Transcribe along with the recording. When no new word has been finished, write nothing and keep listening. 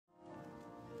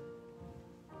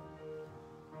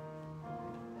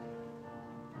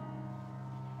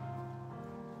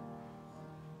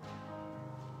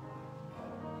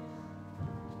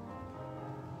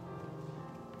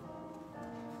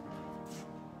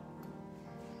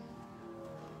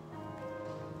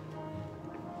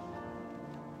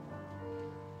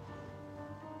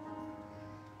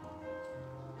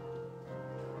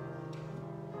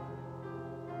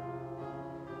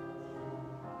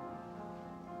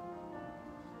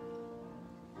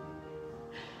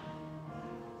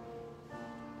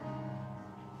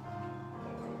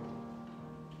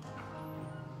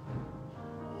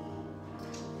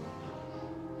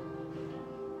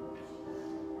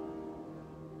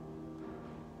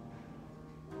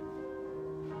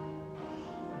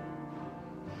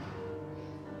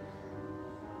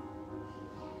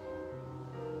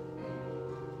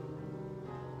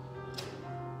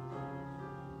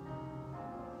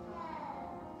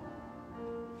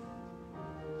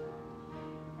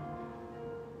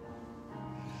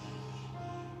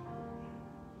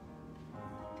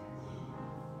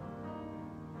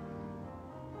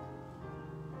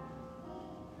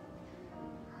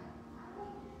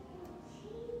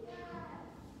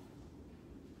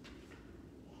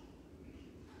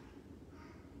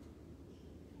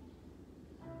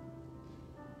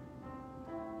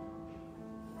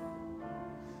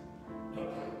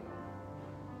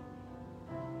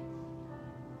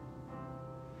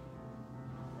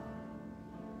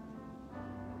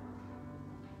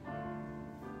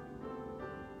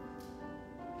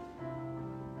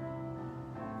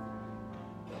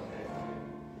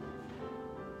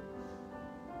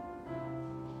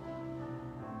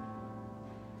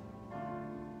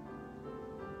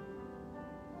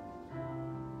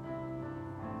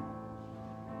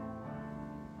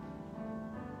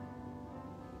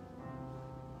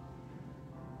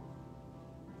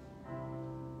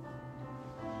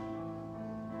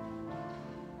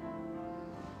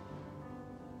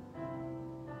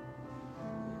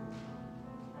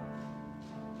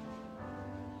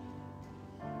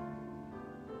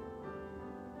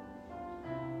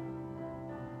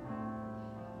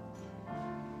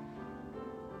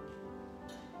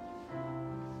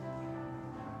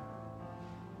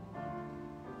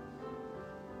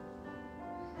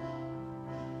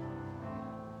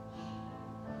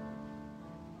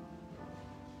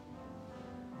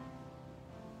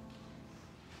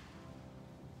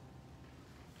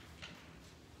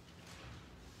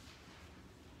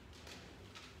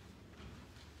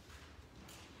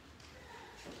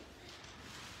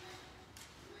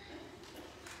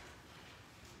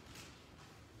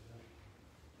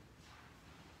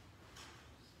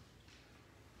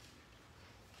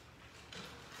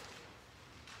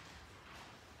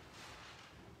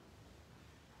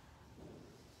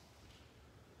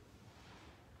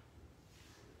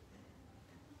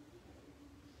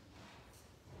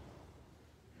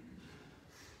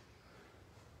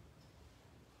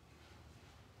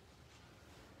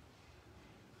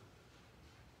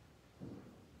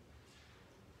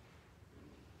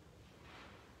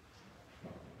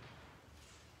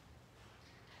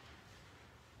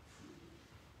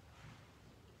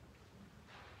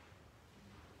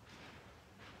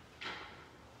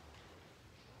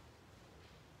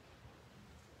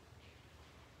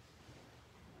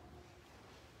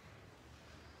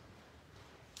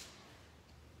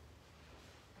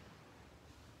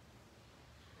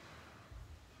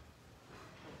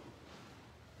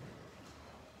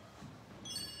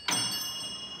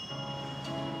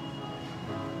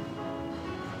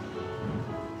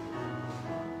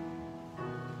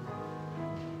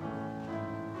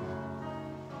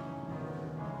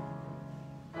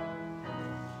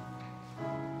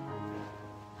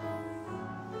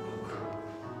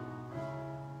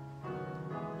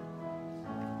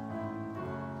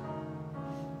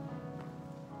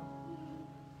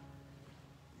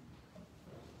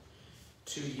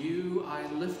To you I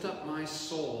lift up my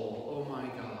soul, O my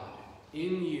God.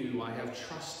 In you I have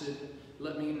trusted.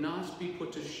 Let me not be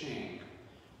put to shame,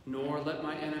 nor let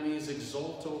my enemies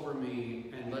exult over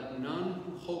me, and let none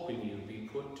who hope in you be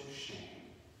put to shame.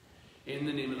 In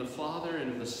the name of the Father,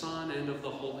 and of the Son, and of the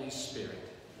Holy Spirit.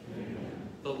 Amen.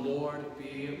 The Lord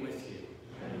be with you.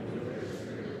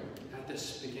 Amen. At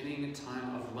this beginning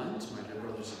time of Lent, my dear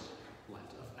brothers, of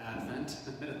Advent,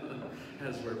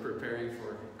 as we're preparing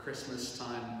for Christmas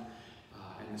time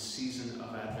and the season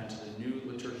of Advent, the new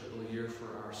liturgical year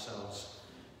for ourselves,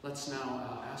 let's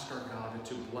now ask our God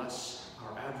to bless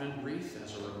our Advent wreath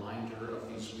as a reminder of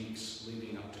these weeks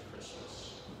leading up to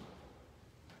Christmas.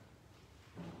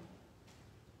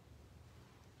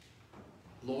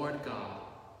 Lord God,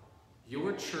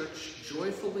 your church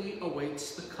joyfully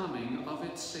awaits the coming of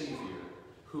its Savior,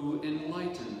 who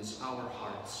enlightens our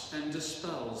hearts and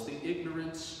dispels the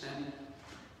ignorance and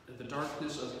the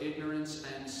darkness of ignorance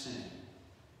and sin.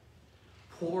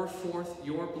 Pour forth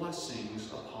your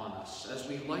blessings upon us as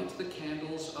we light the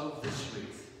candles of this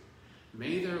wreath.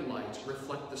 May their light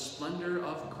reflect the splendor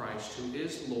of Christ, who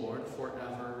is Lord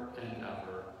forever and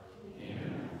ever.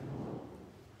 Amen.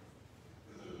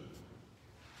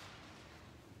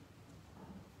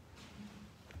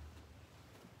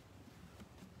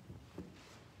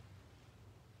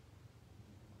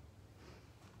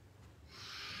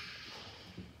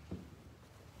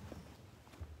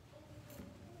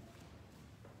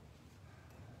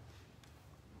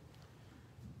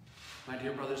 My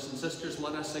dear brothers and sisters,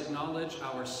 let us acknowledge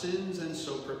our sins and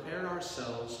so prepare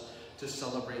ourselves to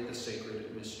celebrate the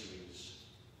sacred mysteries.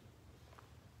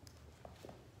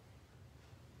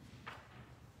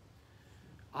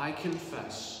 I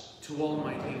confess to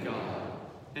Almighty God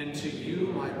and to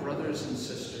you, my brothers and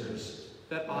sisters,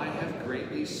 that I have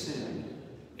greatly sinned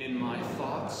in my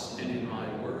thoughts and in my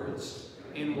words,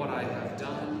 in what I have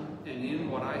done and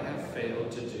in what I have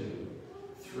failed to do,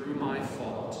 through my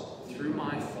fault, through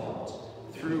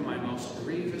my most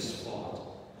grievous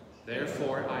fault.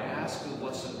 Therefore, I ask the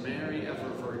Blessed Mary, ever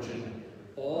Virgin,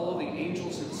 all the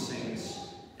angels and saints,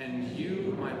 and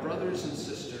you, my brothers and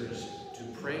sisters, to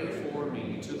pray for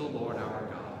me to the Lord our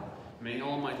God. May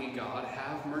Almighty God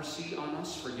have mercy on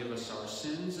us, forgive us our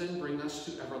sins, and bring us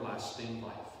to everlasting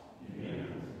life.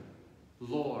 Amen.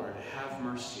 Lord, have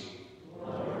mercy.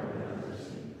 Lord, have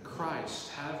mercy. Christ,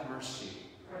 have mercy.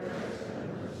 Christ, have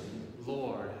mercy.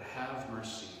 Lord, have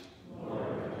mercy. Lord,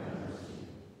 have mercy.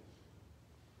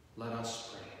 Let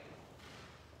us pray.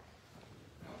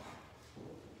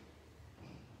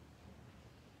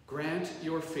 Grant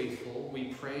your faithful,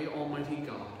 we pray, Almighty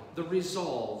God, the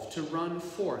resolve to run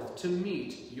forth to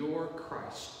meet your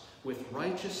Christ with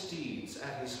righteous deeds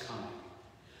at his coming,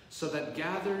 so that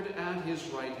gathered at his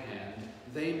right hand,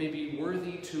 they may be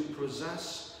worthy to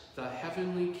possess the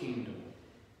heavenly kingdom.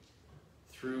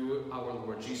 Through our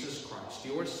Lord Jesus Christ,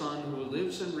 your Son, who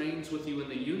lives and reigns with you in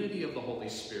the unity of the Holy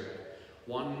Spirit,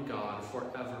 one God,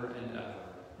 forever and ever.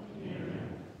 Amen.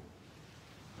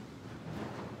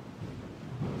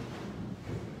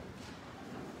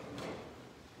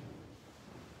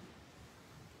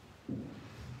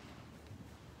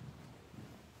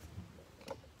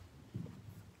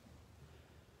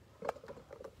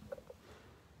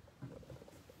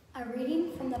 A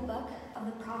reading from the book of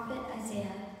the prophet Isaiah.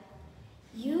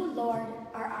 You, Lord,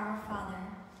 are our Father.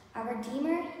 Our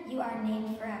Redeemer, you are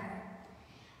named forever.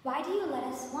 Why do you let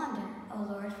us wander, O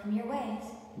Lord, from your ways,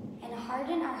 and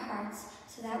harden our hearts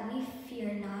so that we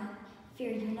fear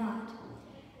you not?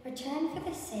 Return for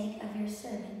the sake of your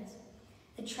servants,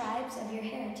 the tribes of your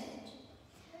heritage.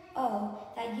 Oh,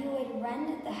 that you would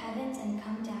rend the heavens and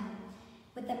come down,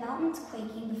 with the mountains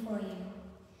quaking before you.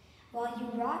 While you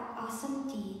wrought awesome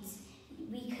deeds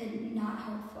we could not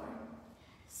hope for,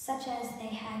 such as they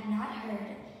had not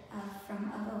heard of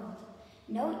from of old.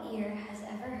 No ear has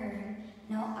ever heard,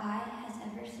 no eye has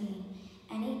ever seen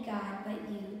any God but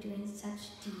you doing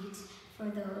such deeds for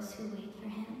those who wait for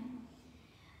him.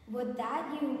 Would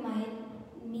that you might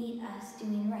meet us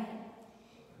doing right,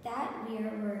 that we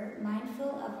were mindful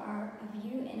of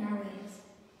you in our ways.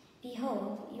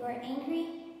 Behold, you are angry,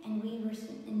 and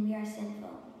we are sinful.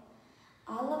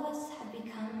 All of us have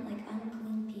become like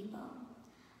unclean people.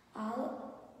 All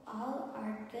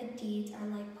our good deeds are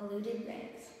like polluted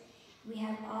rags. We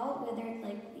have all withered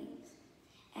like leaves,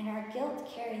 and our guilt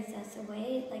carries us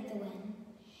away like the wind.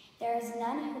 There is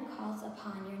none who calls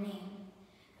upon your name,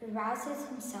 who rouses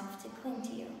himself to cling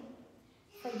to you.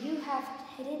 For you have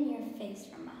hidden your face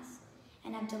from us,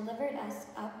 and have delivered us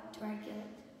up to our guilt.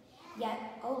 Yet,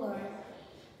 O Lord,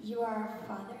 you are our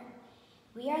Father.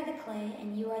 We are the clay,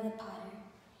 and you are the potter.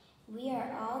 We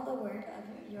are all the work of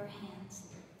your hands,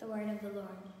 the word of the Lord.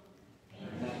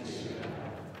 Thanks be to God.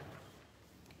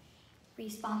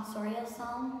 Responsorial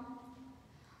Psalm.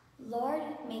 Lord,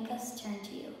 make us turn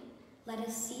to you. Let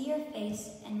us see your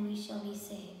face, and we shall be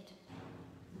saved.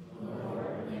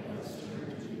 Lord, make us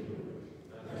turn to you.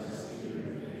 Let us see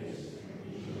your face, and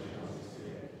we shall be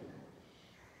saved.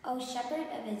 O Shepherd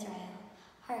of Israel,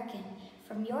 hearken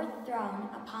from your throne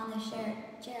upon the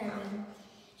cherubim.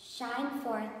 Shine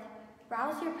forth,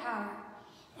 rouse your power,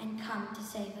 and come to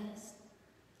save us.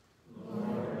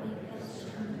 Lord, make us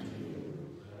turn to you.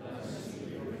 Let us see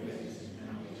your face, and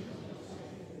we shall be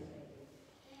saved.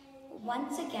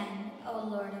 Once again, O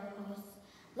Lord of hosts,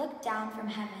 look down from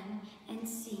heaven and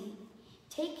see.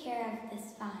 Take care of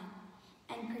this vine,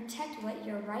 and protect what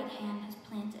your right hand has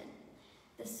planted,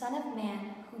 the Son of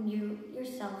Man whom you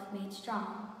yourself made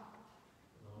strong.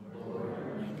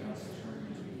 Lord, make us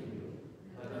turn to you.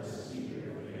 Let us see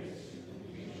your face,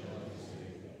 and we shall be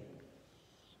saved.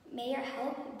 May your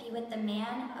help be with the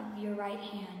man of your right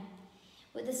hand,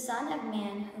 with the Son of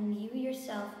Man whom you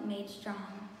yourself made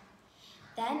strong.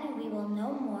 Then we will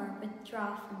no more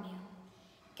withdraw from you.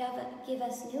 Give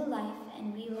us new life,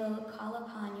 and we will call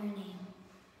upon your name.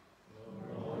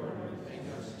 Lord, make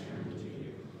us turn to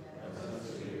you. Let us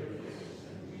see your face,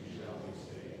 and we shall be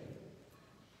saved.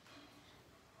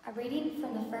 A reading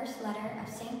from the first letter of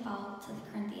St. Paul to the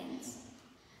Corinthians.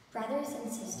 Brothers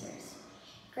and sisters,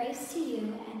 grace to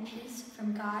you and peace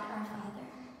from God our Father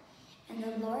and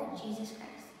the Lord Jesus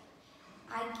Christ.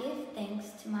 I give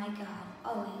thanks to my God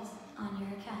always on your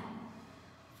account,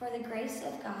 for the grace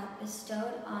of God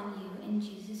bestowed on you in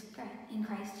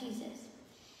Christ Jesus,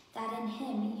 that in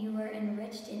him you were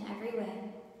enriched in every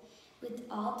way, with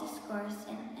all discourse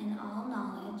and all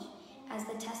knowledge, as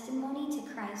the testimony to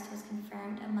Christ was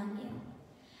confirmed among you,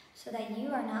 so that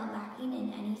you are not lacking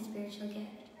in any spiritual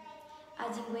gift.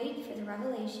 As you wait for the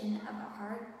revelation of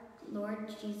our Lord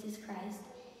Jesus Christ,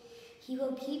 he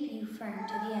will keep you firm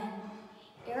to the end,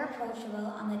 irreproachable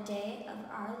on the day of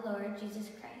our Lord Jesus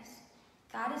Christ.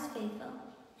 God is faithful,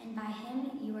 and by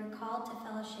him you are called to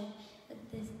fellowship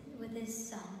with his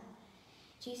Son,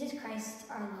 Jesus Christ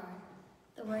our Lord.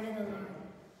 The word of the Lord.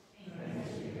 Thanks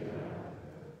be to God.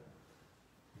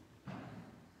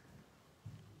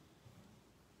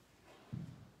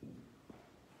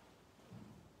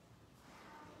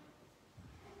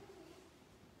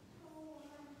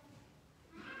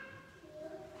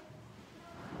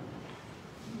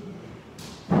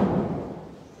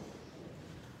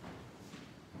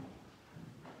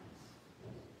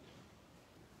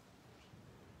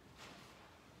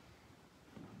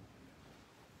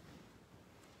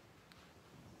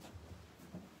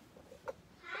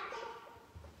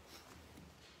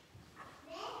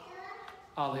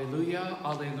 Alleluia,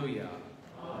 alleluia.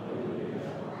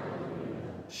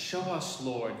 Show us,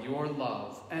 Lord, your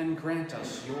love, and grant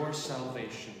us your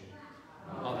salvation.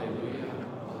 Alleluia.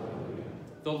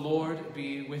 The Lord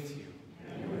be with you.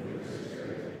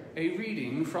 A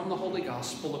reading from the Holy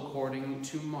Gospel according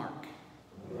to Mark.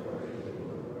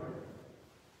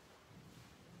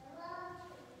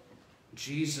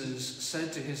 Jesus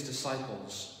said to his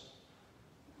disciples,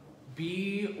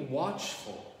 "Be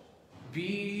watchful.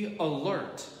 Be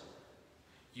alert.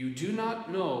 You do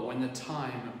not know when the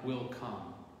time will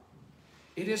come.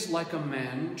 It is like a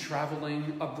man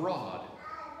traveling abroad.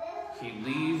 He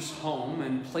leaves home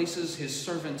and places his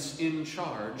servants in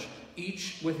charge,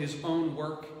 each with his own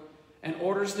work, and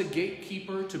orders the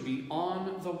gatekeeper to be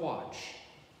on the watch.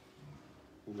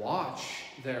 Watch,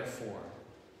 therefore.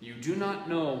 You do not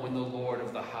know when the Lord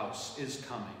of the house is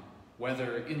coming,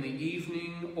 whether in the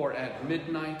evening or at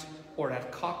midnight or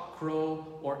at cockcrow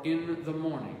or in the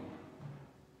morning.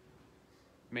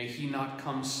 May he not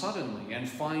come suddenly and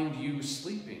find you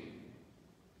sleeping.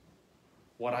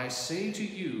 What I say to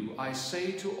you, I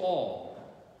say to all,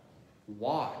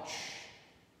 watch."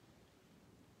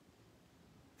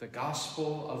 The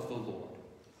Gospel of the Lord.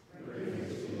 Praise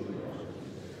to you, Lord.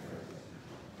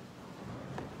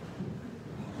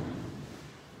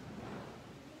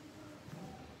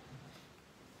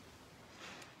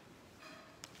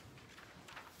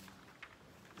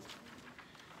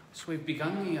 So we've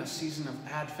begun the season of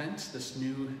Advent, this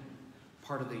new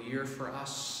part of the year for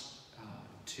us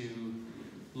to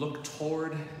look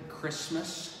toward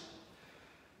Christmas.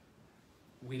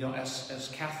 We don't,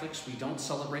 as Catholics, we don't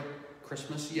celebrate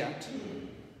Christmas yet.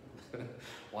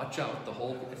 Watch out,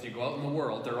 if you go out in the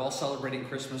world, they're all celebrating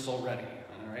Christmas already.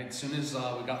 All right, as soon as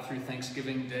we got through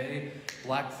Thanksgiving Day,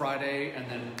 Black Friday, and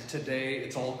then today,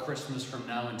 it's all Christmas from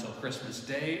now until Christmas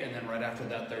Day, and then right after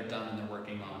that, they're done and they're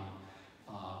working on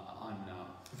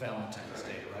Valentine's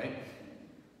Day, right?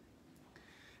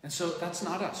 And so that's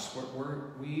not us.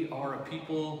 We are a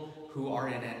people who are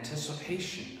in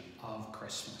anticipation of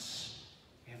Christmas.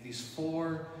 We have these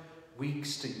 4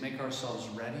 weeks to make ourselves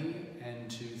ready and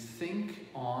to think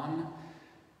on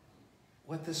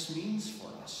what this means for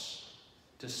us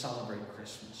to celebrate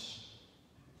Christmas.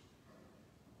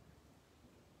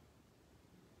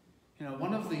 You know,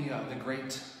 one of the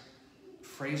great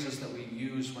phrases that we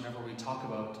use whenever we talk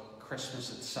about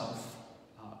Christmas itself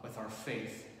with our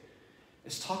faith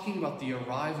is talking about the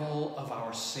arrival of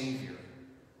our Savior.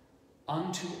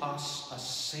 Unto us a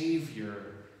Savior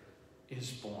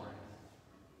is born.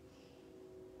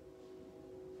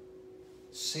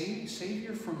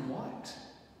 Savior from what?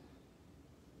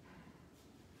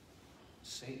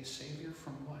 Savior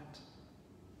from what?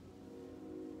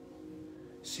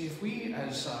 See, if we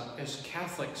as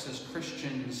Catholics, as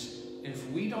Christians, if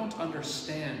we don't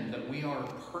understand that we are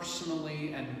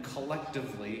personally and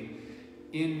collectively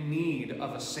in need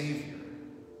of a Savior,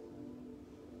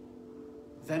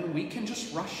 then we can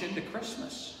just rush into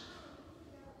Christmas.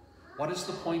 What is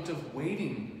the point of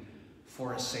waiting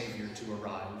for a Savior to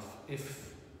arrive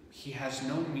if he has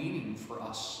no meaning for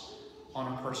us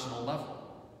on a personal level?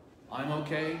 I'm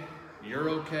okay, you're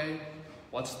okay,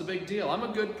 what's the big deal? I'm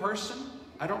a good person.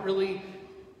 I don't really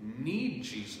need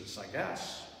Jesus, I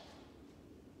guess.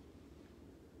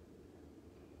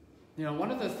 You know, one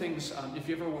of the things, if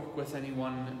you ever work with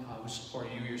anyone, or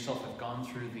you yourself have gone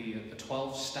through the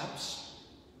 12 steps,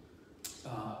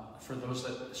 for those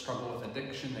that struggle with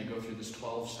addiction, they go through this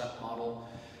 12-step model.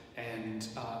 And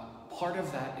part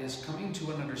of that is coming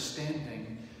to an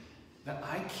understanding that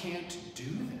I can't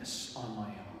do this on my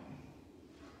own.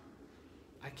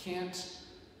 I can't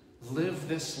live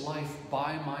this life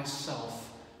by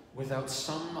myself without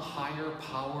some higher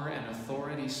power and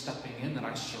authority stepping in that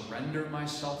I surrender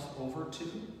myself over to,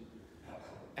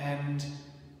 and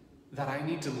that I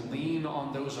need to lean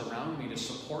on those around me to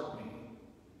support me.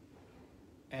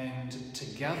 And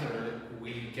together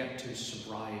we get to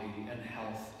sobriety and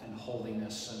health and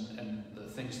holiness and the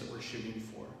things that we're shooting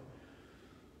for.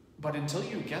 But until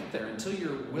you get there, until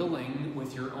you're willing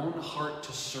with your own heart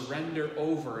to surrender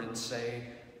over and say,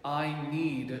 I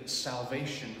need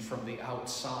salvation from the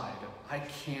outside, I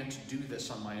can't do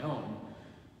this on my own,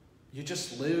 you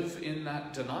just live in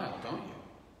that denial, don't you?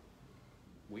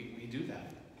 We do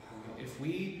that. If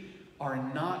we are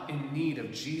not in need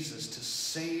of Jesus to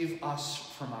save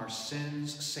us from our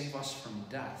sins, save us from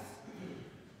death.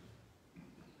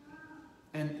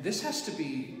 And this has to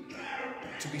be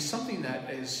something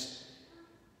that is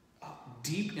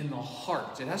deep in the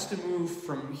heart. It has to move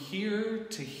from here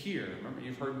to here. Remember,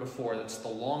 you've heard before, that's the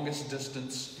longest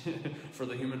distance for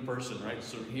the human person, right?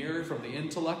 So here, from the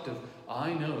intellect of,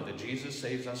 I know that Jesus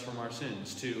saves us from our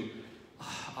sins, to,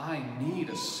 I need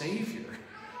a Savior.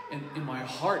 And in my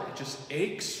heart, it just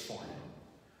aches for him.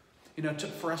 You know,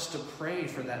 for us to pray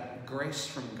for that grace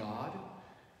from God,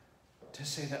 to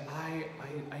say that I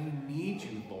need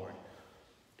you, Lord.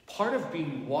 Part of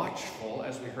being watchful,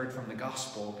 as we heard from the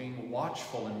gospel, being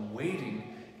watchful and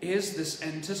waiting, is this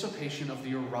anticipation of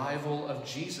the arrival of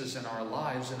Jesus in our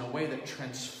lives in a way that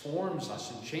transforms us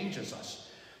and changes us.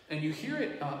 And you hear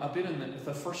it a bit in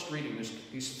the first reading. There's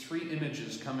these 3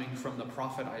 images coming from the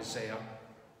prophet Isaiah,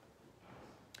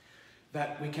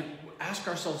 that we can ask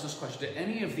ourselves this question: do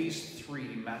any of these 3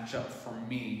 match up for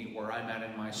me where I'm at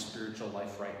in my spiritual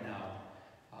life right now?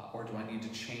 Or do I need to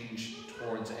change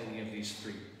towards any of these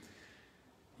 3?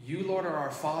 You, Lord, are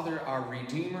our Father, our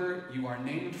Redeemer. You are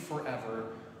named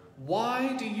forever.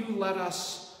 Why do you let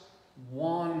us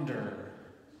wander,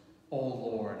 O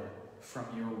Lord, from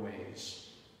your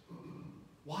ways?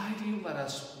 Why do you let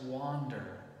us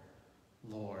wander,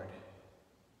 Lord?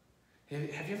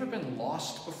 Have you ever been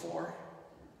lost before?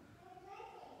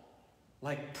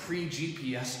 Like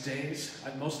pre-GPS days?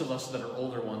 Most of us that are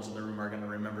older ones in the room are going to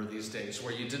remember these days,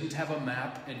 where you didn't have a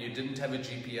map and you didn't have a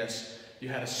GPS. You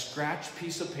had a scratch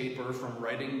piece of paper from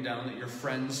writing down that your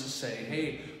friends say,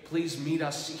 hey, please meet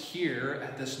us here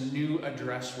at this new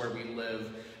address where we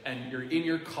live. And you're in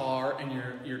your car and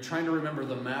you're trying to remember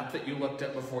the map that you looked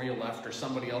at before you left, or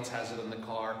somebody else has it in the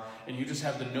car, and you just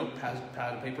have the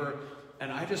notepad paper.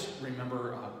 And I just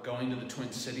remember going to the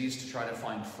Twin Cities to try to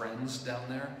find friends down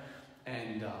there.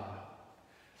 And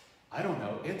I don't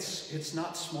know, it's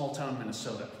not small town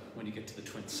Minnesota when you get to the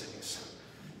Twin Cities.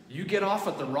 You get off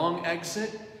at the wrong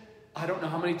exit. I don't know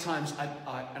how many times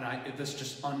this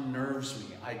just unnerves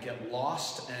me. I get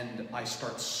lost and I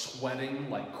start sweating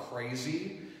like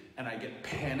crazy, and I get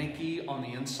panicky on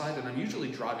the inside, and I'm usually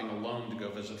driving alone to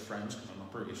go visit friends because I'm a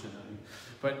priest.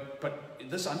 But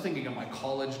this, I'm thinking of my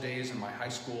college days and my high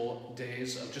school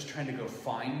days of just trying to go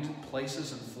find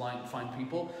places and find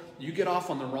people. You get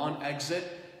off on the wrong exit,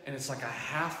 and it's like a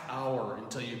half hour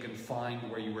until you can find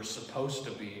where you were supposed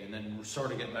to be and then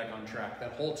sort of get back on track.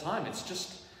 That whole time, it's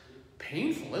just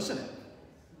painful, isn't it?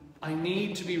 I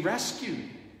need to be rescued.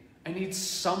 I need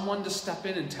someone to step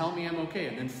in and tell me I'm okay.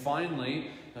 And then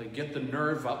finally, I get the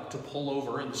nerve up to pull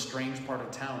over in the strange part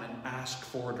of town and ask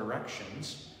for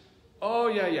directions. Oh,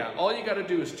 yeah. All you got to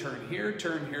do is turn here,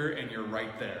 and you're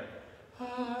right there.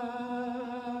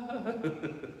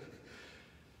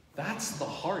 That's the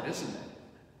heart, isn't it?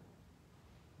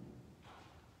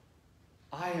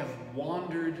 I have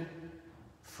wandered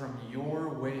from your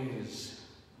ways,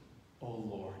 O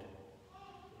Lord.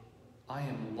 I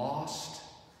am lost,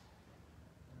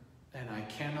 and I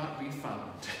cannot be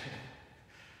found.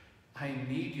 I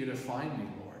need you to find me,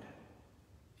 Lord.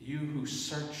 You who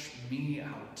search me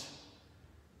out.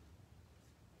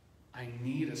 I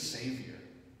need a Savior.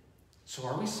 So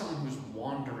are we someone who's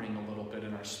wandering a little bit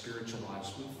in our spiritual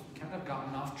lives? We've kind of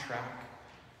gotten off track.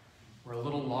 We're a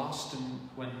little lost, and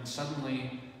when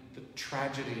suddenly the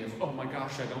tragedy of, oh my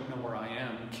gosh, I don't know where I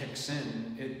am, kicks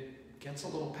in, it gets a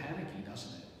little panicky,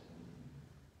 doesn't it?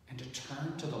 And to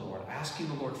turn to the Lord, asking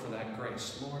the Lord for that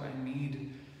grace. Lord, I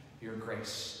need your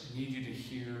grace. I need you to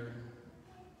hear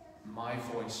my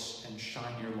voice and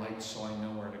shine your light so I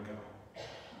know where to go.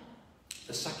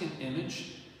 The second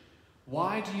image,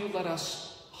 why do you let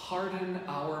us harden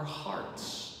our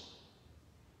hearts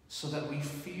so that we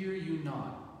fear you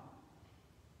not?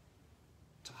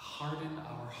 To harden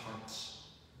our hearts.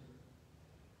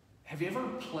 Have you ever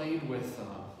played with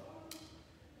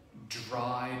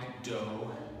dried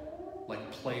dough,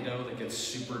 like Play-Doh that gets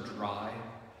super dry,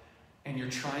 and you're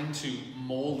trying to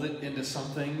mold it into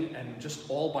something, and just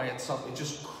all by itself, it's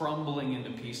just crumbling into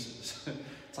pieces?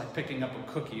 It's like picking up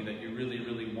a cookie that you really,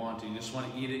 really want, and you just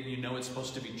want to eat it, and you know it's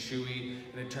supposed to be chewy,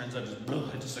 and it turns out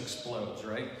it just explodes,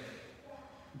 right?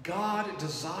 God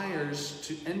desires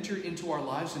to enter into our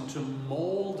lives and to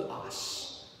mold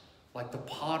us like the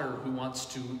potter who wants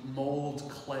to mold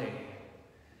clay.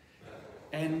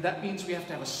 And that means we have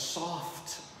to have a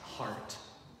soft heart,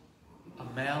 a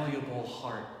malleable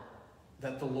heart,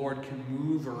 that the Lord can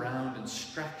move around and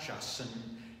stretch us and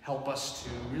help us to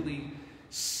really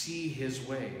see his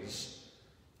ways.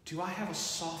 Do I have a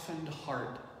softened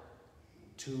heart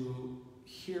to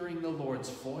hearing the Lord's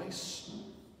voice,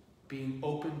 being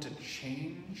open to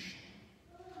change,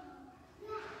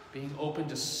 being open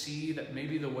to see that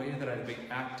maybe the way that I've been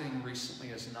acting recently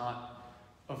is not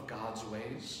of God's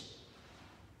ways?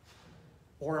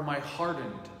 Or am I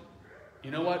hardened?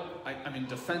 You know what? I'm in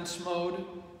defense mode.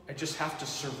 I just have to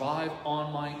survive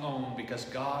on my own because,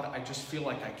 God, I just feel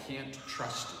like I can't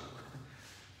trust you.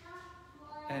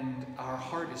 And our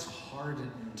heart is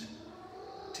hardened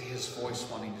to his voice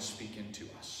wanting to speak into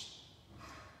us.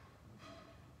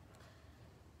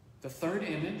 The third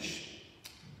image,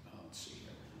 let's see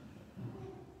here.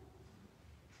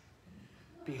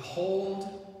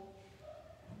 Behold,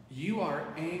 you are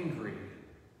angry,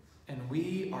 and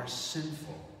we are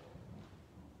sinful.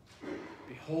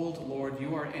 Behold, Lord,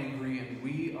 you are angry, and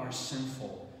we are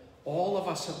sinful. All of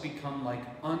us have become like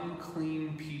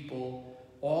unclean people.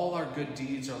 All our good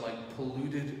deeds are like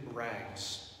polluted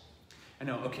rags. I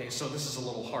know, okay, so this is a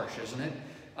little harsh, isn't it?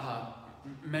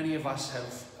 Many of us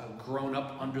have grown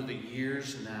up under the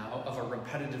years now of a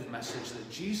repetitive message that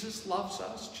Jesus loves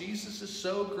us. Jesus is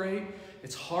so great.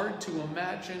 It's hard to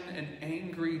imagine an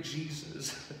angry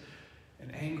Jesus,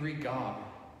 an angry God.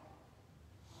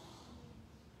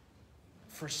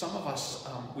 For some of us,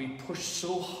 we push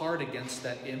so hard against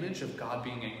that image of God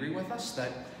being angry with us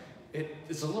that it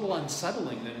is a little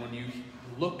unsettling then when you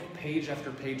look page after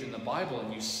page in the Bible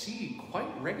and you see quite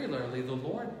regularly the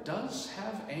Lord does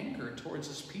have anger towards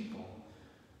his people,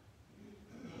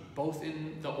 both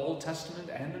in the Old Testament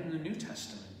and in the New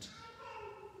Testament.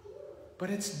 But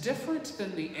it's different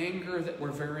than the anger that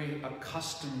we're very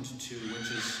accustomed to, which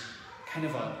is kind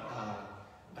of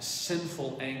a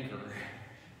sinful anger,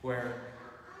 where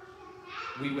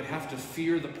we would have to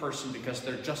fear the person because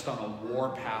they're just on a war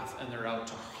path and they're out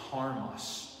to harm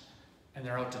us. And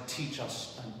they're out to teach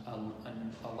us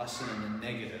a lesson in the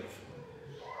negative.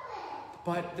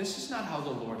 But this is not how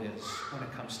the Lord is when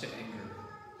it comes to anger.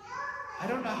 I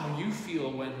don't know how you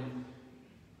feel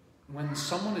when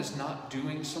someone is not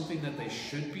doing something that they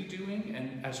should be doing,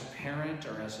 and as a parent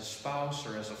or as a spouse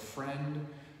or as a friend,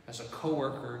 as a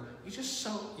coworker, you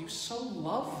so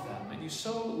love them and you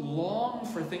so long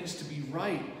for things to be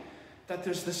right that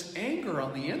there's this anger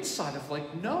on the inside of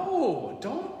like, no,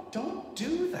 don't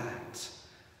do that.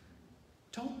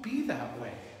 Don't be that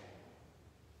way.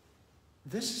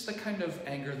 This is the kind of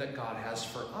anger that God has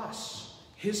for us.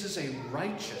 His is a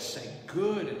righteous, a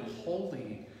good and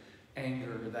holy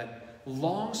anger that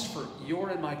longs for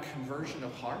your and my conversion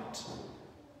of heart,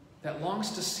 that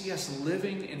longs to see us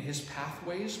living in his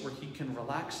pathways where he can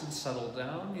relax and settle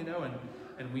down,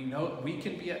 and we know we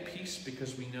can be at peace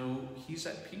because we know he's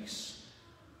at peace.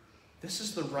 This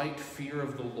is the right fear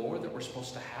of the Lord that we're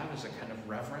supposed to have as a kind of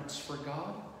reverence for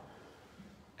God.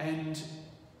 And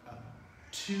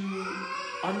to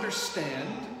understand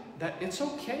that it's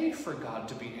okay for God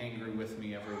to be angry with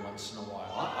me every once in a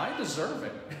while. I deserve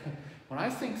it. When I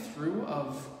think through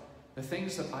of the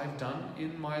things that I've done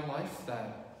in my life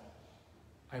that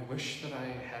I wish that I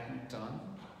hadn't done,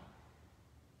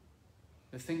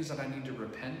 the things that I need to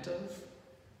repent of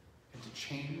and to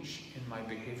change in my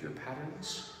behavior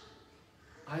patterns,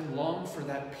 I long for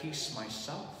that peace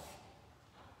myself.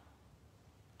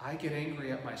 I get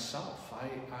angry at myself.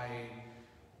 I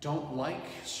don't like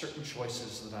certain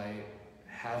choices that I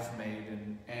have made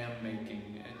and am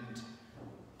making, and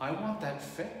I want that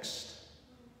fixed.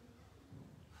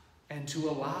 And to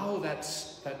allow that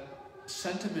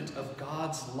sentiment of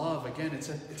God's love, again,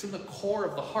 it's in the core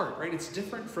of the heart, right? It's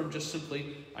different from just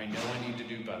simply, I know I need to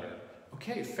do better.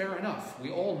 Okay, fair enough.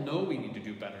 We all know we need to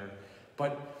do better.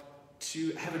 But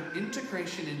to have an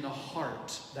integration in the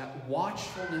heart, that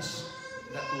watchfulness,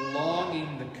 that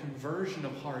longing, the conversion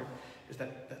of heart, is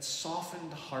that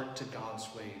softened heart to God's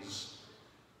ways,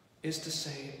 is to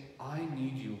say, I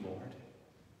need you, Lord.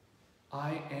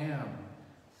 I am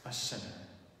a sinner.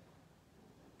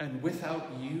 And without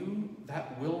you,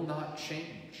 that will not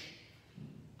change.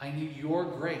 I need your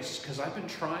grace, because I've been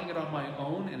trying it on my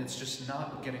own, and it's just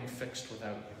not getting fixed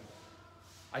without you.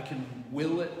 I can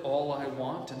will it all I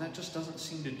want, and that just doesn't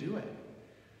seem to do it.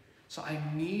 So I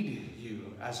need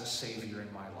you as a Savior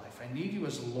in my life. I need you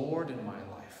as Lord in my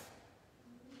life.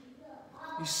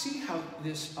 You see how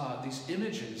these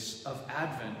images of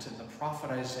Advent and the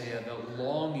prophet Isaiah, the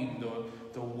longing,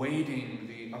 the waiting,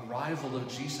 the arrival of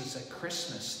Jesus at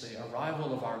Christmas, the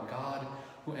arrival of our God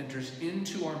who enters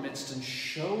into our midst and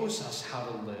shows us how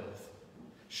to live,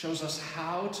 shows us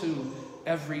how to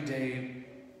every day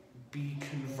be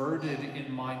converted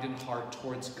in mind and heart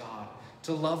towards God,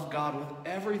 to love God with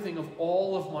everything of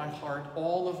all of my heart,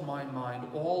 all of my mind,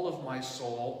 all of my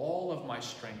soul, all of my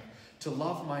strength, to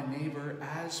love my neighbor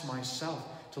as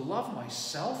myself, to love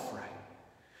myself right,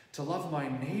 to love my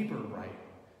neighbor right,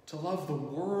 to love the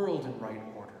world in right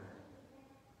order.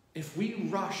 If we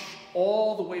rush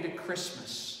all the way to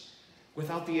Christmas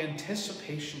without the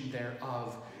anticipation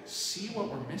thereof, see what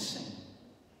we're missing.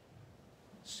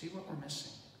 See what we're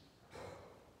missing.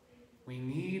 We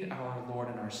need our Lord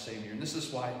and our Savior. And this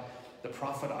is why the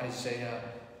prophet Isaiah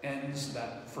ends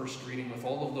that first reading with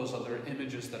all of those other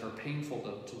images that are painful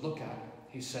to look at.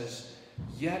 He says,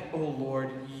 "Yet, O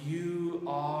Lord, you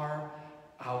are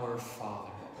our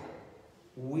Father.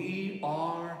 We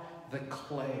are the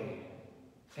clay,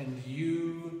 and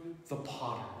you the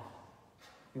potter.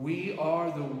 We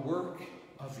are the work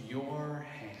of your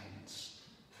hands."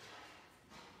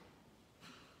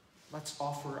 Let's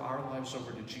offer our lives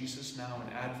over to Jesus now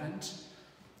in Advent,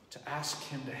 to ask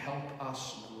him to help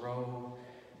us grow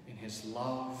in his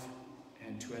love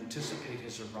and to anticipate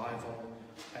his arrival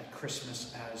at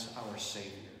Christmas as our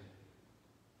Savior.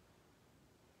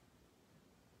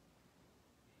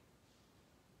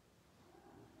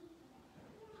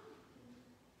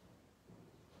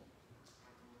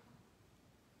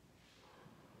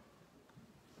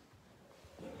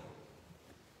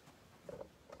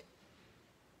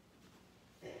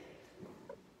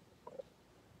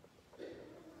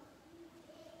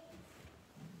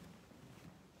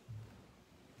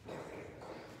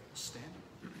 Stand.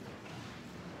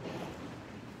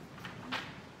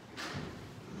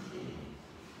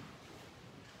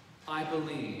 I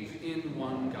believe in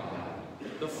one God,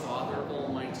 the Father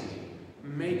Almighty,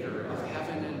 maker of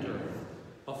heaven and earth,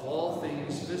 of all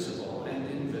things visible and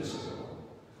invisible.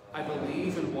 I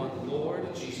believe in one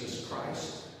Lord Jesus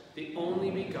Christ, the only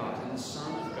begotten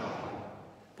Son of God,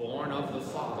 born of the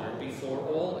Father before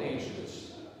all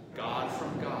ages, God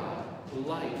from God,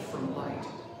 light from light,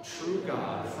 true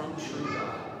God from true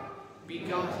God,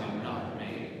 begotten, not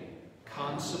made,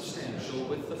 consubstantial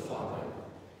with the Father.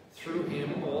 Through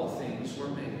him all things were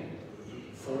made.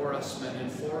 For us men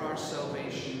and for our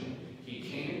salvation, he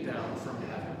came down from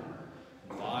heaven.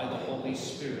 By the Holy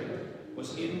Spirit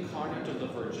was incarnate of the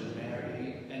Virgin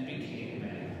Mary and became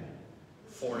man.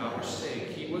 For our sake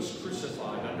he was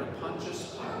crucified under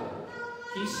Pontius Pilate.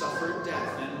 He suffered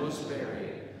death and was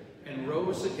buried, and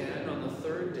rose again on the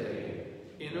third day,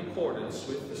 in accordance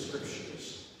with the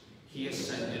Scriptures. He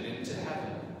ascended into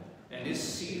heaven, and is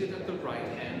seated at the right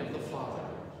hand of the Father.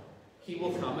 He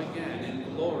will come again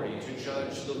in glory to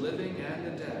judge the living and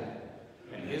the dead,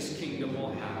 and his kingdom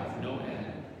will have no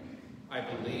end. I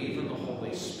believe in the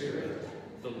Holy Spirit,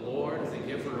 the Lord, the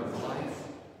giver of life,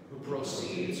 who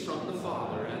proceeds from the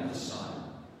Father and the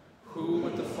Son, who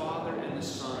with the Father and the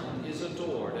Son is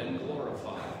adored and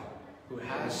glorified, who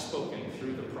has spoken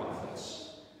through the prophets.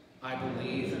 I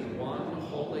believe in one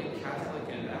holy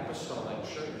Catholic and Apostolic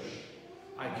Church.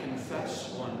 I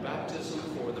confess one baptism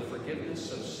for the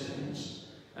forgiveness of sins,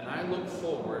 and I look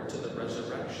forward to the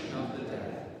resurrection of the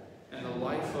dead and the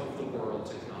life of the world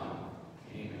to come.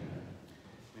 Amen.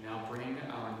 We now bring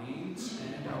our needs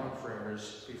and our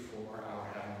prayers before our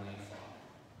Heavenly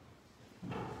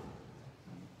Father.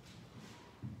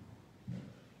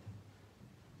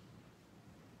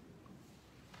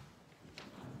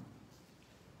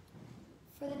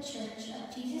 For the Church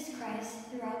of Jesus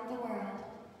Christ throughout the world,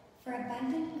 for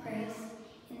abundant grace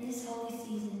in this holy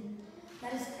season,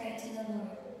 let us pray to the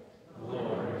Lord.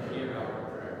 Lord, hear our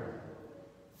prayer.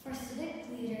 For civic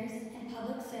leaders and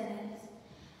public servants,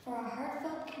 for a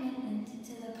heartfelt commitment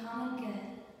to the common good,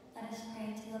 let us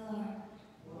pray to the Lord.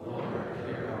 Lord,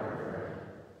 hear our prayer.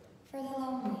 For the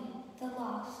lonely, the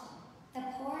lost, the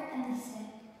poor and the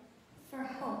sick, for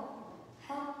hope,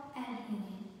 help, and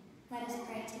healing, let us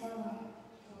pray to the Lord.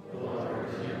 Lord,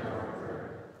 hear our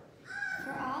prayer.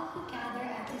 For all who gather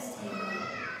at this table,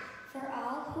 for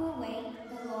all who await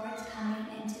the Lord's coming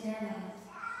into their lives,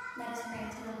 let us pray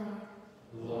to the Lord.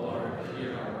 Lord,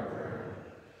 hear our prayer.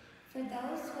 For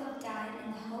those who have died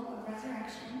in the hope of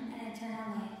resurrection and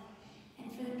eternal life,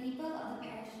 and for the people of the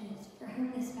parishes for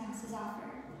whom this Mass is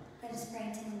offered, let us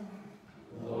pray to the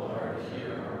Lord. Lord,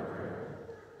 hear our prayer.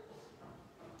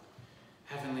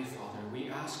 Heavenly Father, we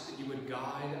ask that you would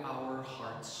guide our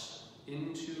hearts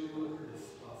into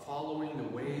following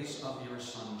the ways of your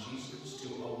Son, Jesus,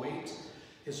 to await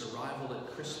his arrival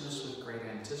at Christmas with great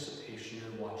anticipation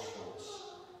and watchfulness.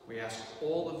 We ask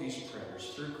all of these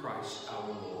prayers through Christ our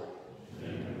Lord.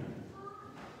 Amen.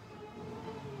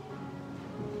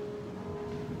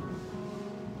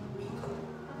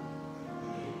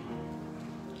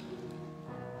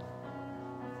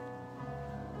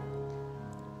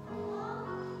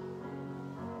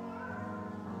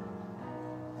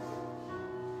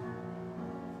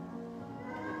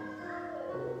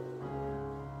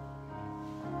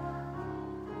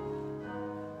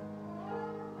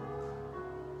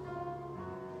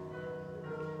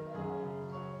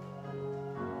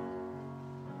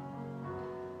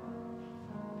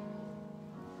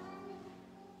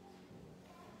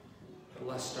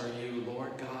 Blessed are you,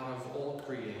 Lord God of all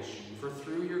creation, for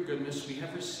through your goodness we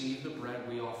have received the bread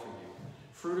we offer you.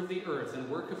 Fruit of the earth and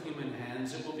work of human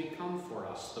hands, it will become for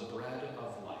us the bread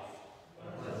of life.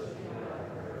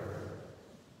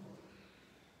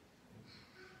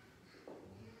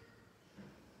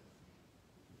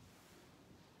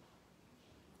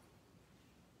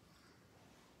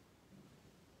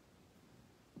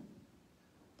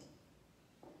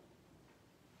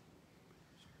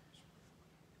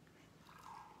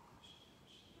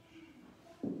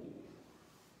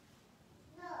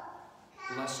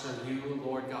 Blessed are you,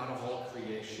 Lord God of all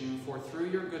creation, for through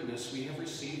your goodness we have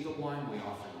received the wine we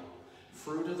offer you.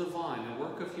 Fruit of the vine and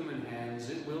work of human hands,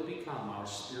 it will become our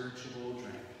spiritual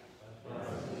drink.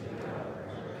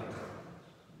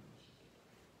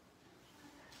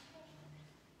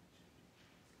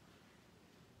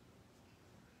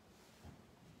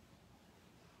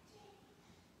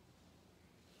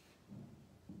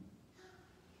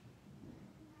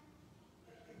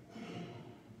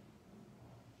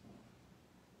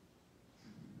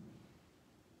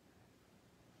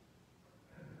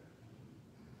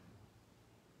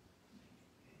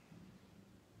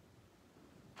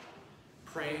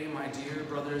 Pray, my dear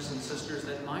brothers and sisters,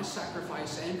 that my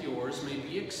sacrifice and yours may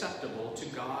be acceptable to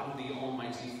God, the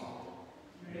Almighty Father.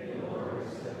 May the Lord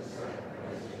accept the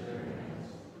sacrifice of their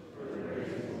hands for the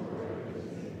praise and glory of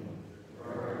his name,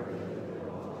 for our good and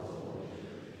the all his holy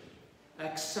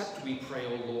church. Accept, we pray,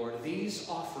 O Lord, these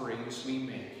offerings we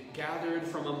make, gathered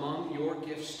from among your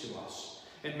gifts to us,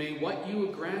 and may what you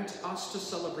grant us to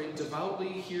celebrate devoutly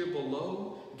here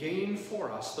below gain for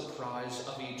us the prize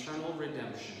of eternal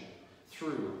redemption.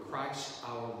 Through Christ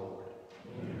our Lord.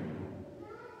 Amen.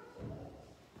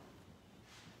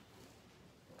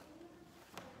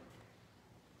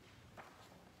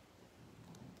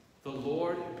 The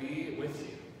Lord be with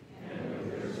you.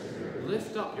 And with your spirit.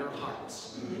 Lift up your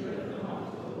hearts. We lift them up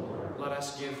to the Lord. let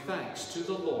us give thanks to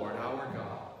the Lord our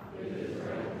God.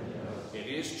 It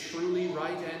is truly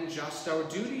right and just, our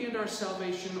duty and our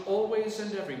salvation, always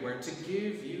and everywhere, to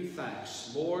give you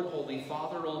thanks, Lord, Holy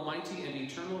Father, Almighty and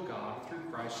eternal God,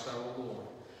 through Christ our Lord.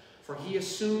 For he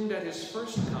assumed at his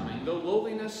first coming the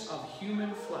lowliness of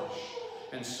human flesh,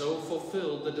 and so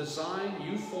fulfilled the design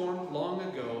you formed long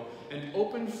ago, and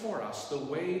opened for us the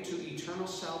way to eternal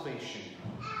salvation,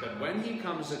 that when he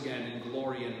comes again in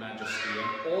glory and majesty,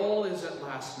 and all is at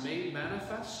last made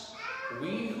manifest,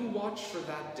 we who watch for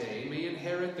that day may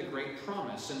inherit the great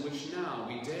promise in which now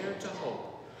we dare to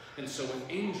hope. And so with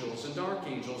angels and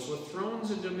archangels, with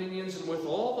thrones and dominions, and with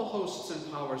all the hosts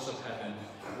and powers of heaven,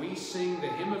 we sing the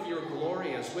hymn of your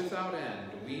glory as without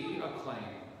end we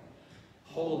acclaim.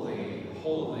 Holy,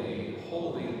 holy,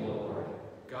 holy Lord,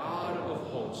 God of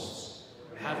hosts,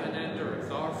 heaven and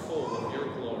earth are full of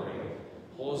your glory.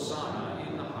 Hosanna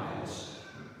in the highest.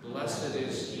 Blessed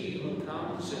is he who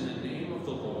comes in the name of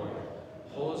the Lord.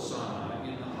 Hosanna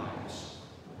in the highest.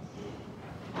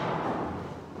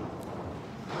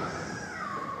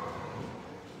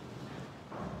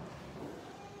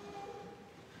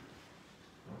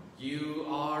 You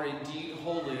are indeed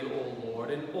holy, O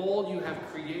Lord, and all you have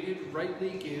created rightly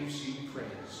gives you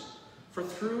praise. For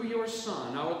through your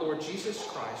Son, our Lord Jesus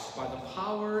Christ, by the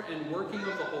power and working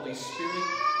of the Holy Spirit,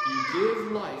 you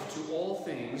give life to all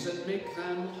things and make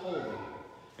them holy.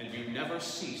 And you never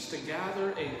cease to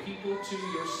gather a people to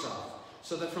yourself,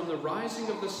 so that from the rising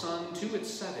of the sun to its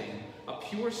setting, a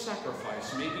pure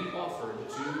sacrifice may be offered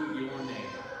to your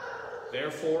name.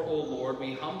 Therefore, O Lord,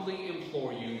 we humbly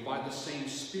implore you, by the same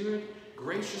Spirit,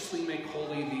 graciously make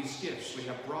holy these gifts we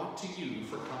have brought to you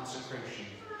for consecration,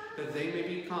 that they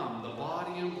may become the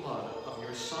body and blood of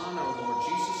your Son, our Lord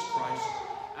Jesus Christ,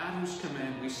 at whose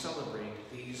command we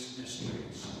celebrate these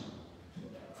mysteries.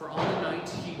 For on the night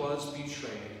he was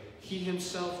betrayed, he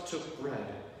himself took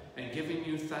bread, and giving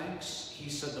you thanks, he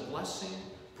said the blessing,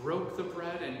 broke the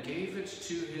bread, and gave it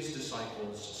to his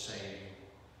disciples, saying,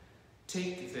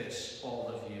 "Take this, all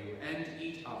of you, and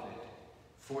eat of it,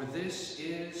 for this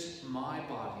is my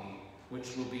body,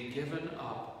 which will be given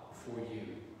up for you."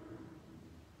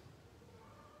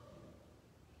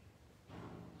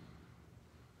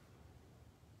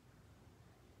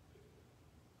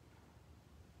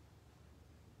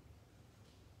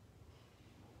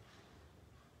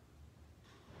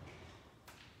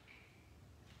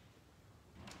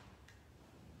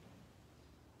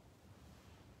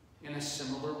 In a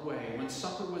similar way, when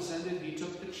supper was ended, he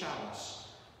took the chalice,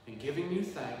 and giving you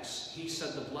thanks, he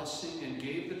said the blessing and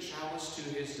gave the chalice to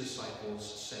his disciples,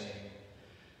 saying,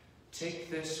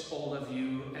 "Take this, all of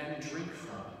you, and drink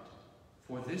from it,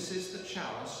 for this is the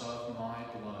chalice of my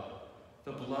blood,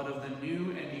 the blood of the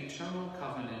new and eternal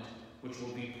covenant, which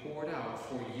will be poured out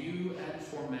for you and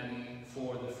for many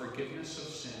for the forgiveness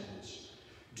of sins.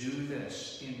 Do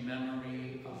this in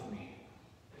memory of me."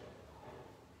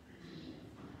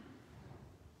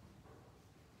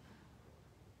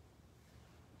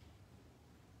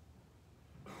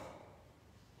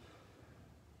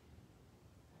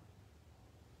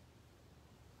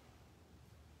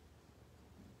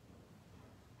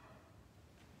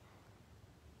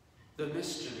 The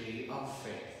mystery of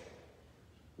faith.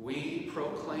 We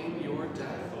proclaim your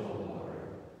death, O Lord,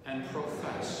 and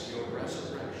profess your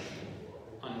resurrection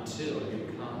until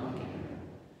you come again.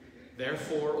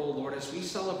 Therefore, O Lord, as we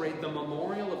celebrate the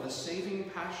memorial of the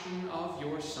saving passion of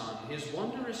your Son, his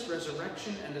wondrous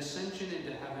resurrection and ascension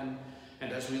into heaven,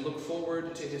 and as we look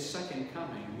forward to his second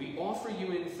coming, we offer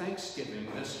you in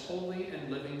thanksgiving this holy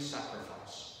and living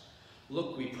sacrifice.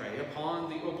 Look, we pray, upon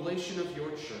the oblation of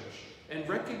your church, and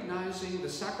recognizing the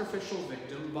sacrificial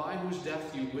victim by whose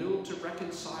death you willed to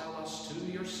reconcile us to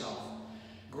yourself,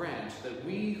 grant that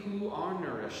we who are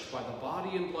nourished by the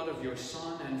body and blood of your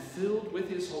Son and filled with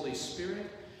his Holy Spirit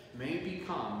may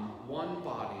become one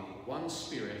body, one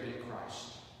spirit in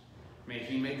Christ. May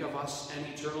he make of us an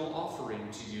eternal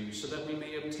offering to you, so that we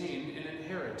may obtain an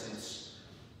inheritance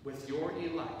with your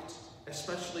elect,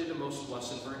 especially the most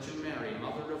blessed Virgin Mary,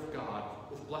 Mother of God,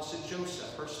 with blessed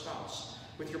Joseph, her spouse,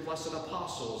 with your blessed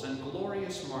apostles and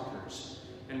glorious martyrs,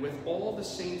 and with all the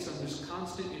saints on whose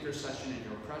constant intercession in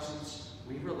your presence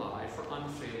we rely for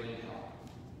unfailing help.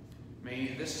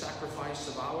 May this sacrifice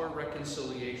of our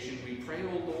reconciliation, we pray,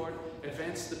 O Lord,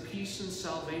 advance the peace and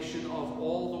salvation of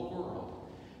all the world.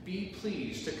 Be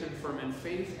pleased to confirm in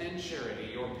faith and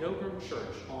charity your pilgrim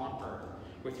church on earth,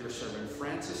 with your servant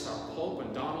Francis, our Pope,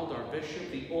 and Donald, our Bishop,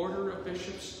 the order of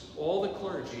bishops, all the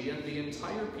clergy, and the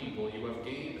entire people you have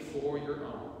gained for your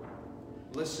own.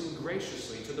 Listen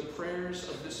graciously to the prayers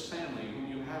of this family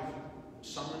whom you have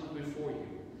summoned before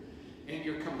you. In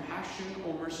your compassion,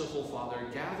 O merciful Father,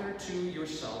 gather to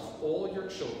yourself all your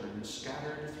children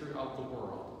scattered throughout the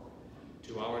world.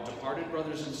 To our departed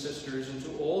brothers and sisters, and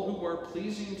to all who are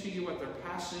pleasing to you at their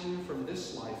passing from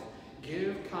this life,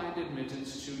 give kind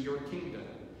admittance to your kingdom.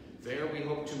 There we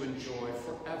hope to enjoy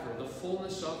forever the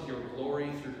fullness of your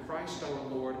glory through Christ our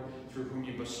Lord, through whom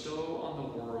you bestow on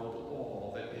the world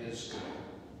all that is good.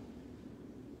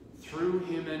 Through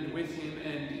him and with him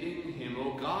and in him,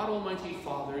 O God, Almighty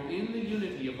Father, in the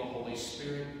unity of the Holy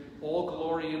Spirit, all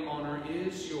glory and honor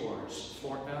is yours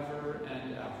forever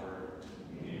and ever.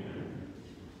 Amen.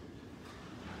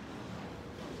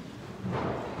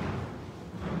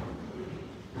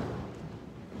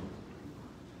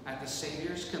 At the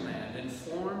Savior's command,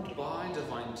 informed by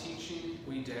divine teaching,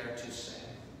 we dare to say,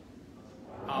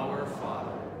 Our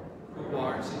Father, who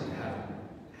art in heaven,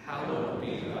 hallowed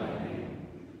be thy name.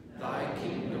 Thy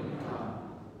kingdom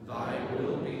come, thy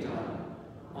will be done,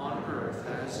 on earth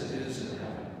as it is in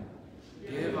heaven.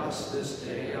 Give us this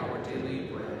day our daily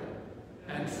bread,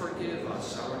 and forgive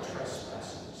us our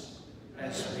trespasses,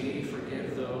 as we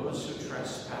forgive those who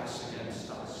trespass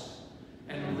against us.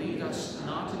 And lead us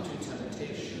not into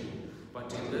temptation, but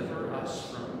deliver us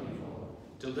from evil.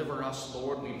 Deliver us,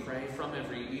 Lord, we pray, from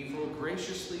every evil.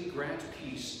 Graciously grant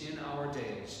peace in our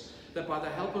days, that by the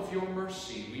help of your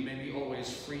mercy we may be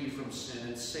always free from sin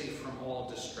and safe from all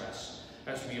distress,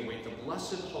 as we await the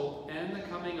blessed hope and the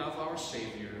coming of our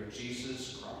Savior,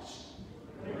 Jesus Christ.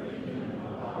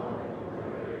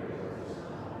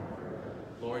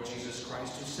 Lord Jesus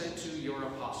Christ, who said to your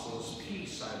apostles,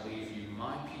 Peace I leave you,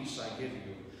 my peace I give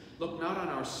you, look not on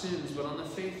our sins, but on the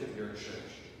faith of your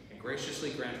church, and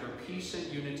graciously grant her peace and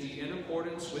unity in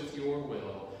accordance with your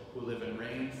will, who live and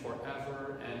reign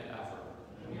forever and ever.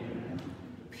 Amen.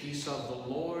 Peace of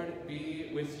the Lord be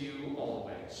with you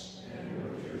always. And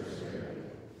with your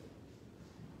spirit.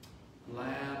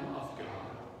 Lamb of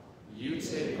God, you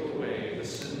take away the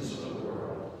sins of the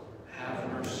world.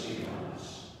 Have mercy on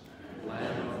us.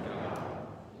 Lamb of God,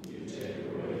 you take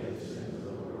away the sins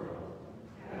of the world.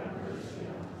 Have mercy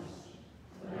on us.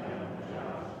 Lamb of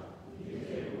God, you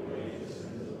take away the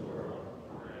sins of the world.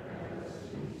 Grant us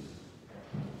peace.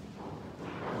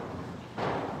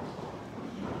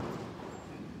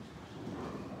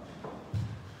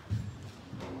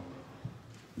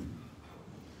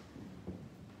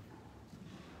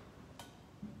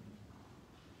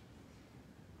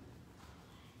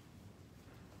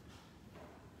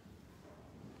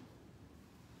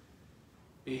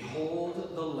 Behold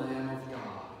the Lamb of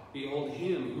God. Behold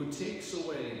him who takes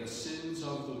away the sins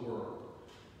of the world.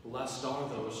 Blessed are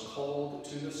those called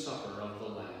to the supper of the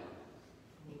Lamb.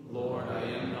 Lord, I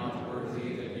am not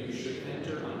worthy that you should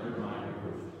enter under my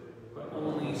roof, but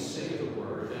only say the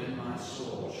word, and my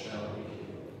soul shall be healed.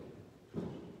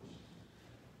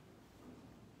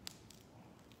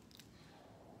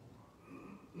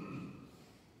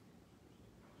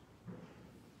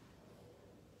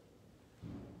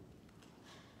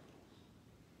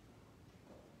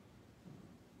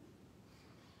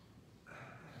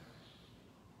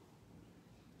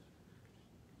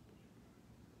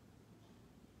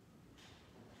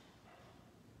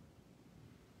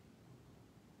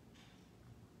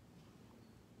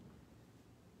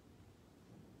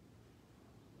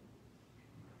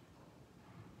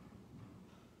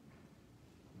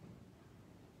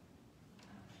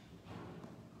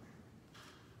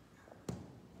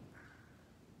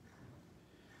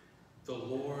 The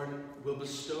Lord will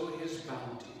bestow his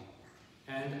bounty,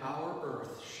 and our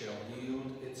earth shall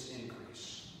yield its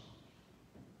increase.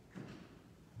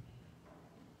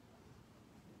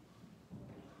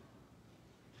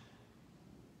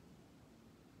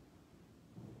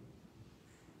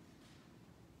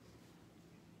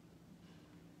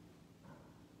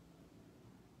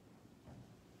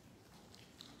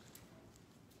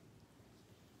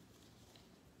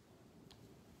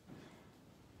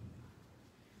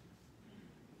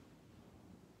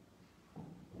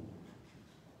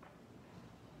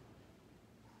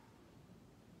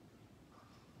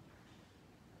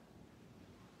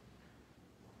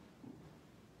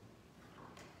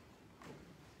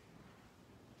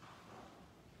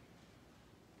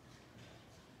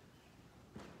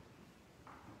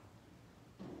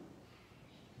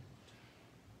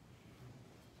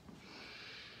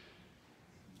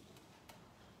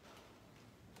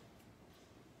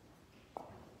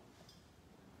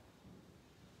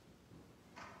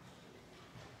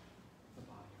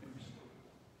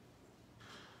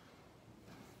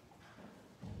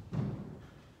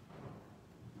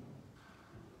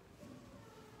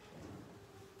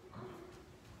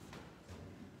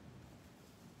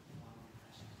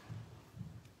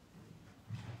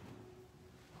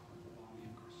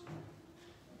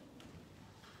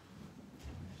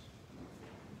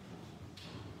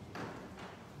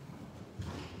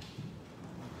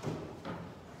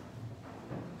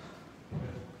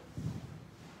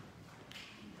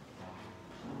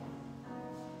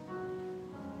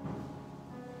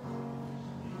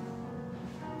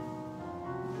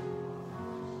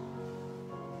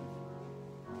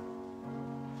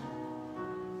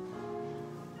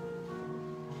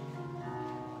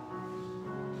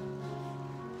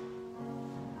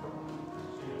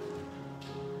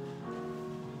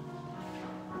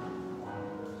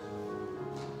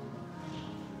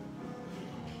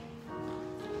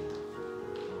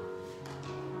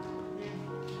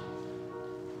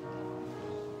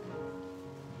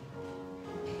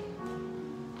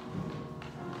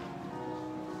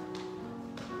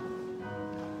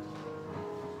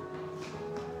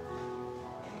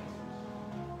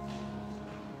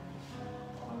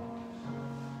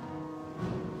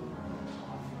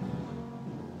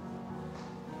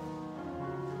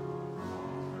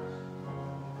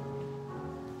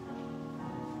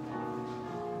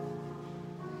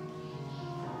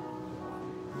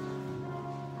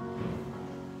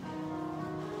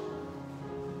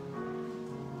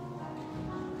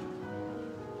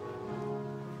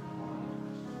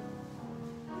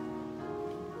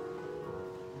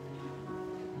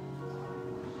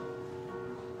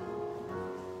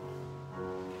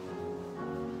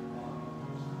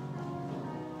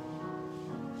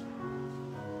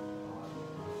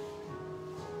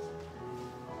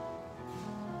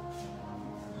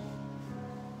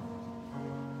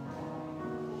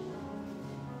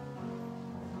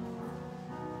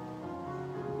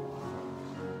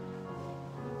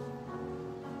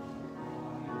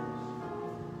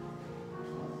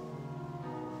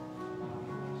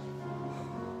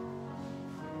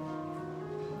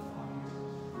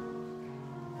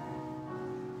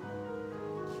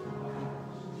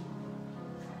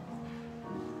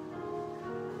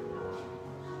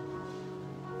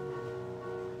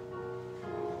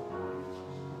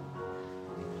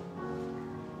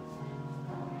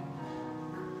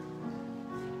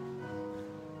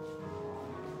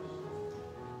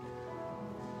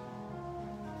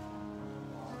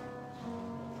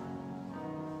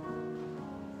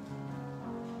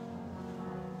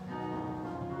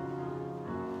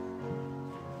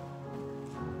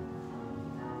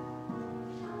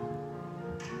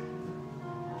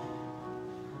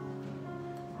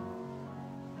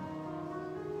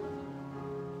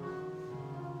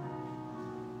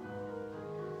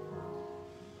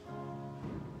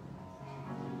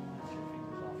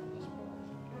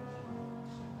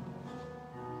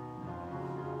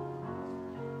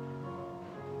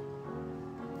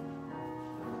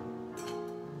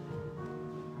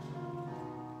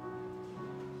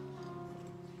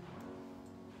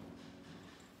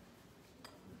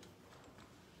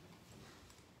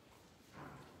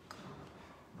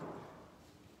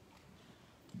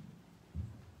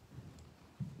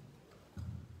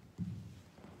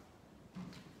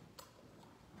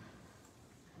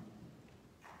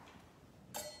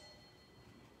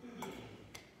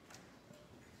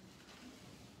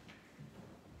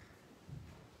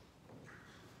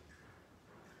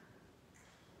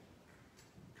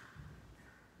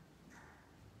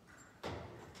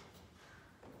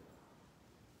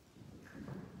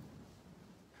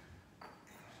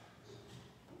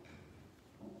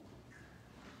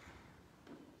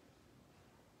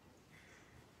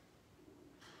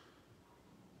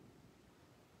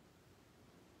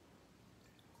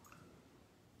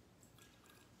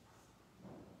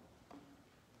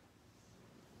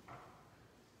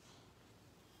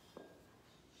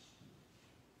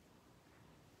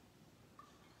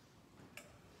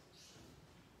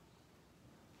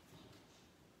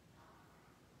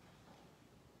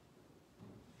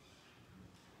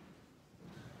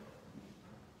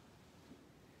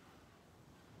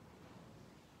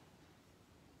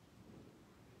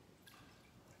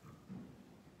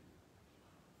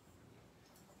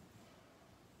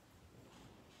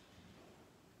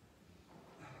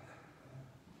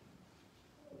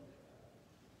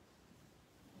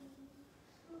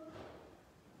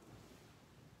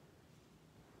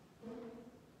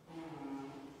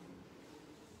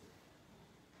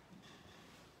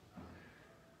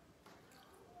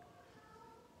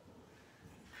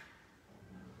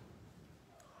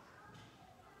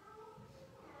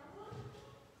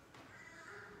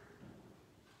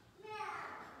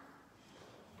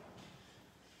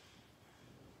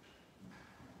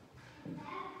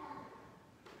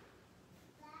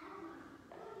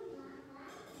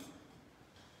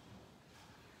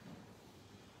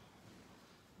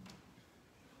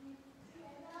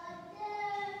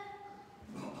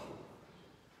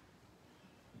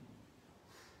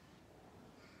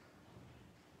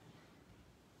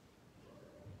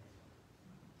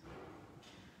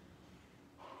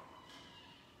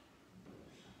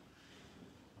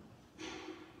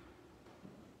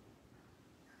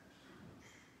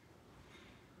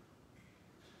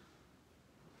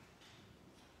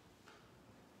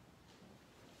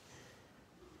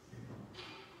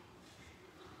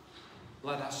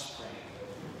 Let us pray.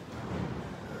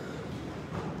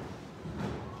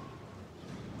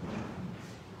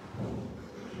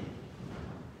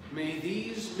 May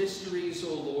these mysteries,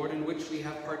 O Lord, in which we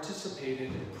have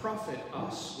participated, profit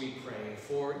us, we pray.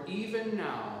 For even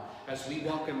now, as we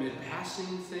walk amid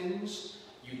passing things,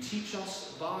 you teach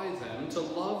us by them to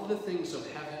love the things of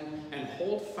heaven and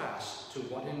hold fast to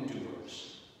what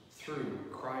endures. Through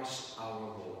Christ our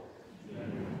Lord.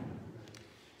 Amen.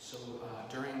 So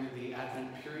during the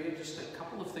Advent period, just a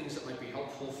couple of things that might be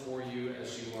helpful for you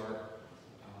as you are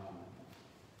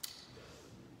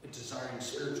desiring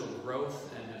spiritual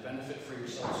growth and a benefit for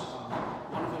yourselves.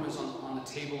 One of them is on the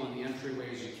table in the entryway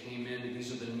as you came in.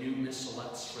 These are the new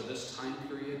missalettes for this time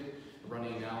period,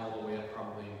 running now all the way up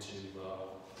probably into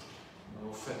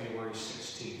February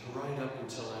 16th, right up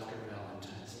until after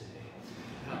Valentine's Day.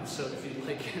 So if you'd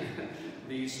like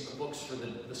these books for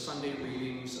the Sunday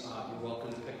readings, you're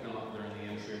welcome to pick them up. They're in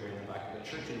the entryway in the back of the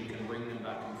church, and you can bring them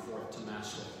back and forth to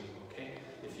Mass with you, okay?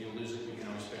 If you lose it, you can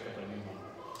always pick up a new one.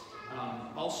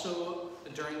 Also,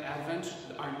 during Advent,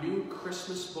 our new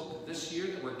Christmas book this year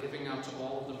that we're giving out to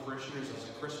all of the parishioners as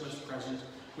a Christmas present,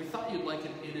 we thought you'd like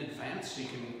it in advance so you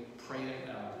can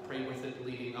pray with it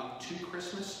leading up to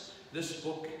Christmas. This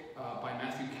book by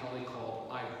Matthew Kelly called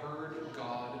I Heard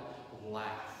God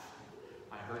Laugh.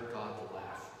 I Heard God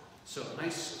Laugh. So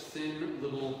nice thin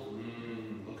little,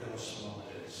 look how small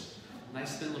it is.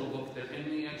 Nice thin little book. They're in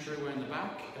the entryway in the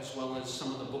back, as well as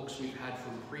some of the books we've had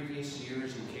from previous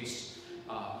years in case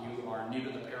you are new to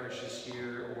the parish this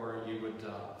year or you would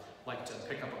like to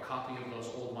pick up a copy of those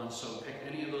old ones. So pick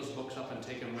any of those books up and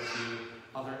take them with you.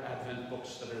 Other Advent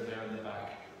books that are there in the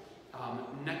back.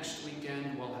 Next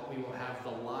weekend, we will have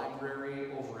the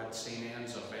library over at St.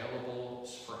 Anne's available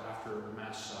for after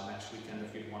Mass next weekend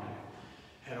if you'd want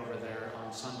to head over there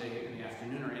on Sunday in the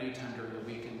afternoon or anytime during the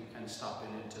week and stop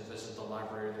in to visit the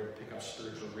library there to pick up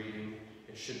spiritual reading.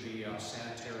 It should be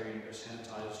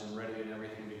sanitized and ready and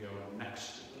everything to go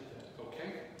next weekend,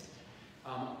 okay?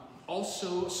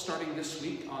 Also, starting this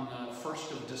week on the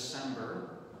 1st of December,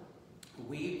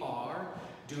 we are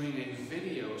doing a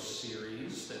video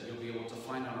series that you'll be able to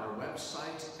find on our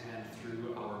website and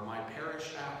through our My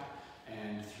Parish app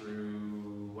and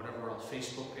through whatever else,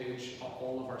 Facebook page,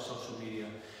 all of our social media.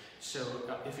 So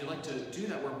if you'd like to do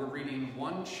that, we're reading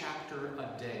one chapter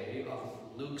a day of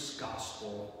Luke's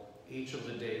Gospel each of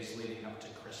the days leading up to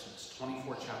Christmas.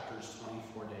 24 chapters,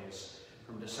 24 days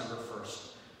from December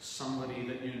 1st. Somebody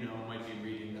that you know might be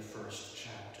reading the first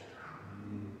chapter.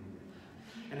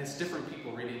 And it's different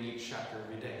people reading each chapter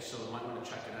every day, so you might want to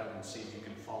check it out and see if you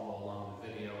can follow along the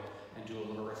video and do a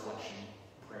little reflection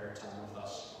prayer time with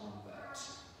us on that.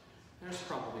 There's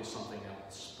probably something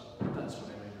else, but that's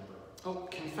what I remember. Oh,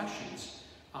 confessions.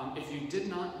 If you did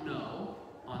not know,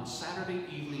 on Saturday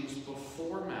evenings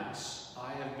before Mass,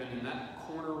 I have been in that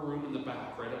corner room in the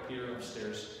back, right up here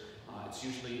upstairs. It's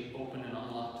usually open and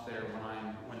unlocked there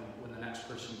when the next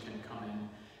person can come in.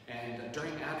 And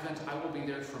during Advent, I will be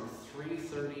there from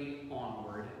 3:30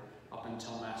 onward up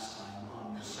until Mass time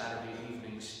on Saturday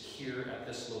evenings here at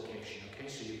this location. Okay,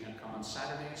 so you can come on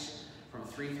Saturdays from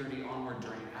 3:30 onward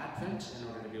during Advent in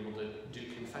order to be able to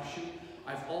do confession.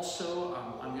 I've also,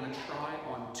 I'm going to try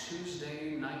on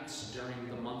Tuesday nights during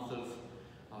the month of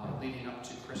leading up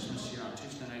to Christmas here. On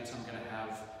Tuesday nights, I'm going to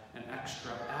have an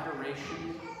extra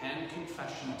adoration and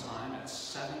confession time at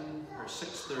 7 or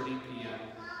 6:30 p.m.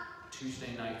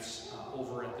 Tuesday nights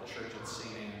over at the church at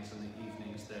St. Anne's in the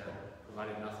evenings there,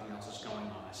 provided nothing else is going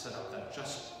on. I set up that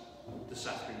just this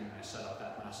afternoon, I set up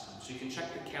that Mass time. So you can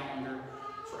check the calendar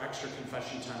for extra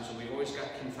confession times, and we've always got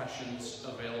confessions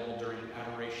available during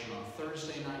adoration on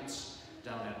Thursday nights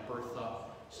down at Bertha,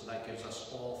 so that gives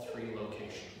us all 3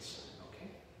 locations.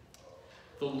 Okay?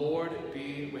 The Lord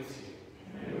be with you.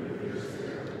 And with your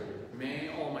spirit. May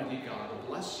Almighty God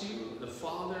bless you, the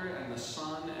Father and the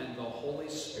Son and the Holy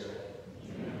Spirit.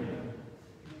 Amen.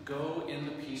 Go in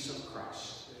the peace of Christ.